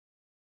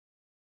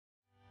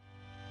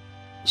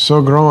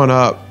So growing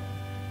up,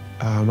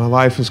 my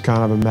life was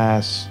kind of a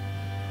mess.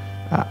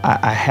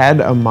 I had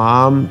a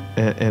mom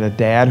and a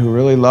dad who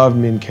really loved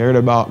me and cared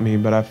about me,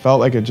 but I felt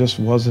like it just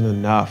wasn't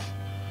enough.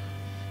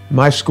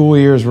 My school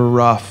years were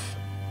rough.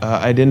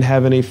 I didn't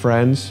have any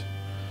friends,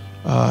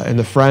 and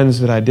the friends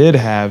that I did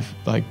have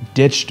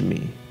ditched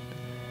me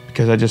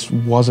because I just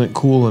wasn't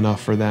cool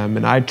enough for them.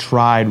 And I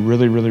tried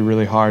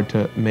really hard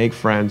to make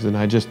friends, and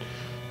I just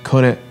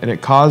couldn't. And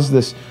it caused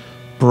this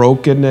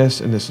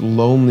brokenness and this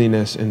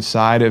loneliness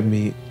inside of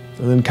me.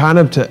 And then kind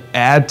of to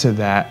add to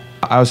that,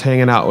 I was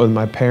hanging out with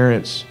my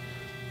parents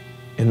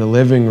in the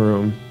living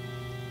room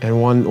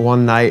and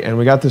one night, and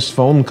we got this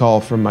phone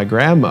call from my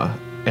grandma,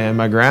 and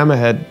my grandma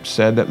had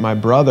said that my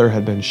brother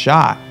had been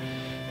shot.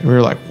 And we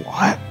were like,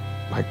 what?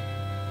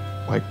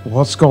 Like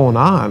what's going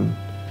on?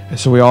 And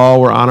so we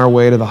all were on our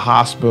way to the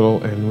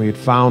hospital, and we had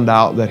found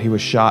out that he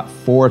was shot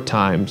 4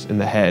 times in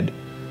the head.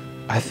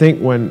 I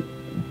think when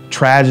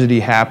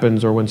tragedy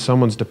happens or when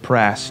someone's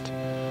depressed,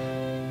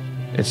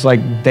 it's like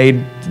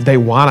they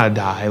want to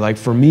die. Like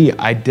for me,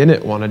 I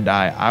didn't want to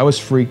die. I was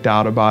freaked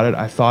out about it.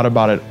 I thought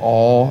about it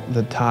all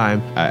the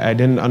time. I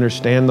didn't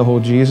understand the whole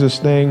Jesus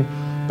thing,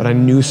 but I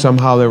knew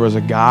somehow there was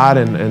a God,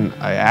 and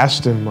I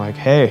asked him like,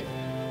 hey,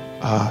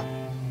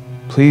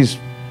 please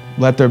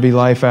let there be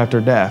life after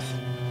death.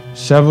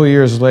 Several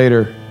years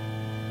later,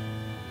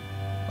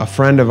 a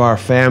friend of our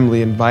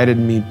family invited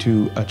me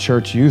to a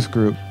church youth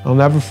group. I'll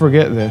never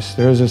forget this.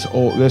 There's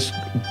this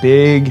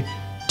big,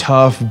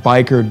 tough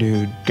biker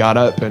dude got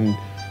up and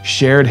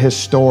shared his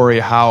story,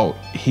 how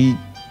he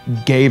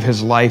gave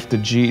his life to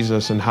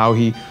Jesus and how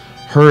he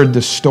heard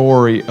the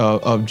story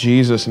of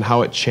Jesus and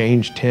how it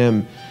changed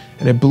him.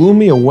 And it blew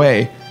me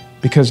away,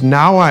 because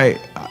now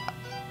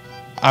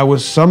I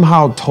was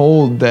somehow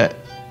told that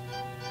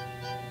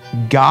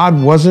God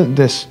wasn't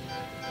this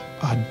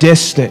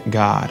distant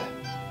God,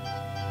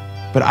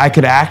 but I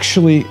could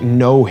actually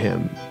know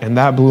him. And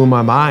that blew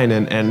my mind.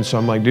 And so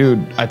I'm like,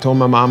 dude, I told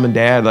my mom and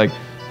dad, like,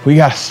 we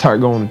got to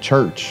start going to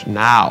church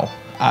now.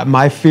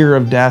 My fear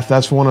of death,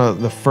 that's one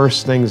of the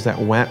first things that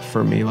went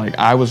for me. Like,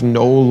 I was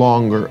no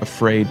longer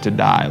afraid to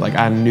die. Like,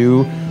 I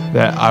knew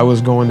that I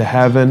was going to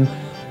heaven,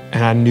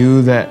 and I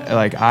knew that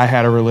I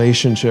had a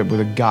relationship with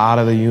the God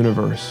of the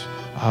universe.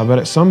 But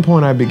at some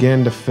point I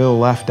began to feel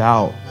left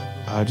out.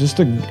 Just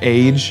the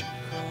age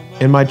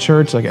in my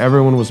church,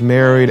 everyone was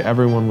married,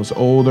 everyone was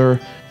older.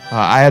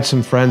 I had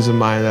some friends of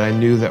mine that I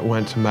knew that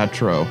went to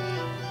Metro.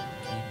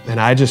 And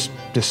I just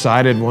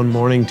decided one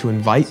morning to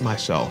invite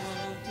myself.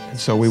 And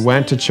so we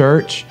went to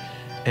church,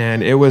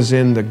 and it was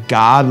in the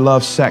God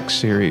Loves Sex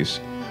series.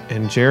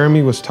 And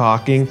Jeremy was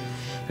talking,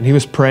 and he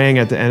was praying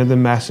at the end of the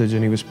message,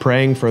 and he was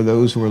praying for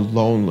those who were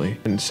lonely.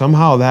 And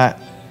somehow that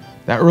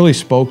really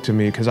spoke to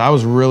me, because I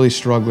was really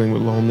struggling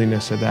with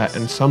loneliness at that.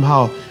 And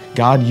somehow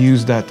God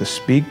used that to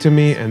speak to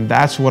me, and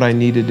that's what I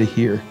needed to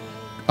hear.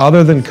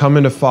 Other than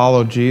coming to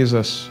follow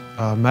Jesus,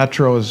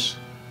 Metro is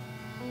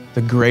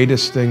the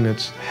greatest thing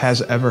that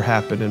has ever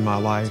happened in my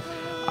life.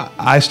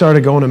 I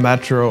started going to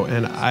Metro,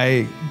 and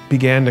I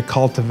began to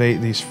cultivate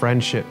these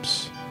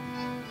friendships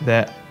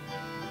that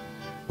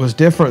was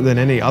different than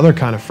any other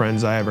kind of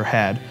friends I ever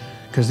had,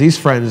 because these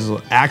friends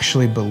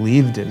actually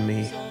believed in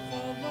me.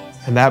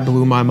 And that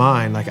blew my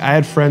mind. I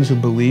had friends who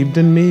believed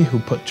in me, who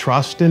put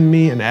trust in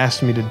me and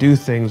asked me to do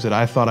things that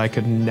I thought I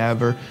could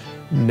never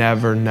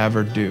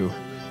do.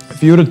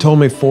 If you would have told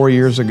me 4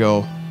 years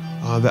ago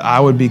that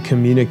I would be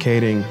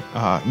communicating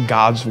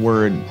God's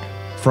word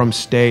from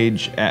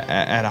stage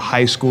at a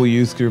high school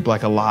youth group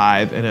like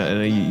Alive, and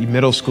a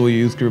middle school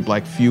youth group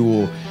like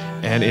Fuel,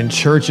 and in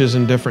churches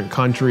in different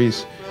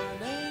countries,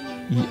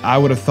 I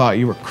would have thought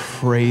you were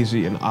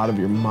crazy and out of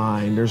your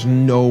mind. There's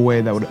no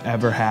way that would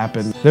ever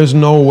happen. There's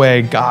no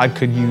way God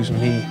could use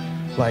me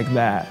like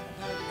that.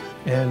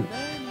 And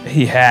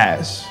he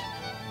has.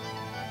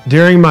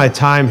 During my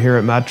time here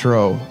at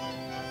Metro,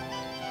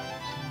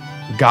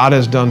 God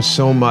has done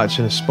so much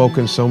and has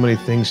spoken so many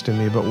things to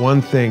me. But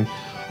one thing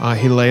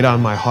he laid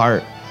on my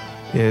heart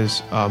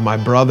is my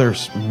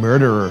brother's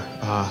murderer.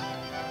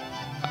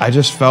 I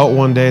just felt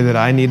one day that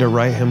I need to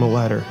write him a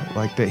letter,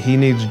 that he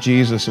needs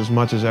Jesus as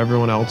much as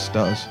everyone else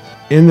does.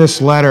 In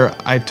this letter,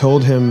 I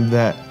told him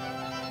that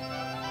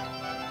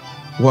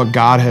what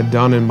God had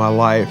done in my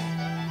life,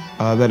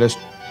 that as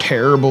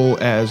terrible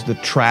as the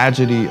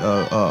tragedy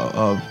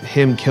of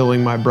him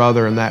killing my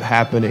brother and that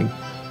happening,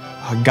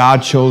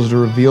 God chose to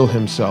reveal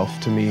himself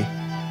to me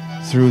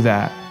through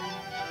that.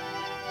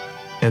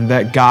 And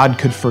that God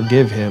could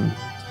forgive him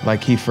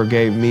like he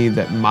forgave me,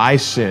 that my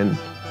sin,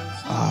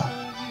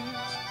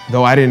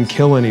 though I didn't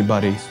kill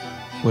anybody,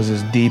 was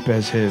as deep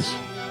as his.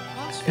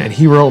 And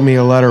he wrote me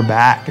a letter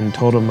back and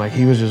told him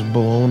he was just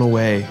blown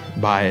away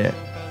by it.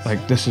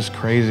 This is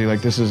crazy,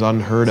 this is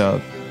unheard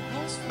of.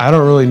 I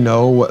don't really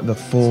know what the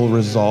full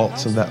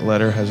results of that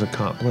letter has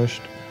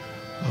accomplished,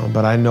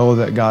 but I know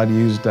that God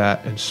used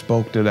that and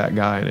spoke to that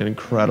guy in an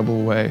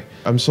incredible way.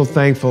 I'm so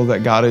thankful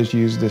that God has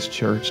used this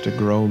church to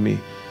grow me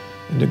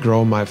and to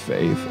grow my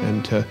faith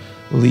and to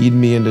lead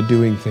me into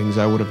doing things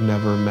I would have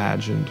never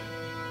imagined.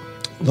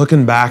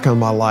 Looking back on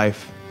my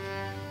life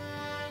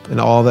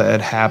and all that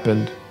had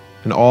happened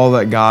and all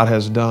that God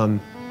has done,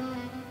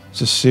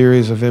 it's a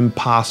series of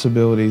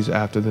impossibilities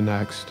after the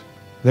next.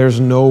 There's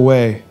no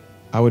way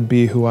I would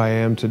be who I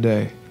am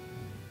today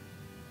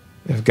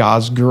if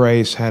God's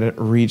grace hadn't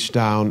reached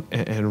down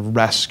and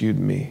rescued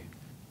me.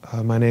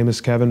 My name is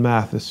Kevin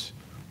Mathis,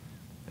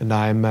 and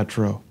I am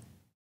Metro.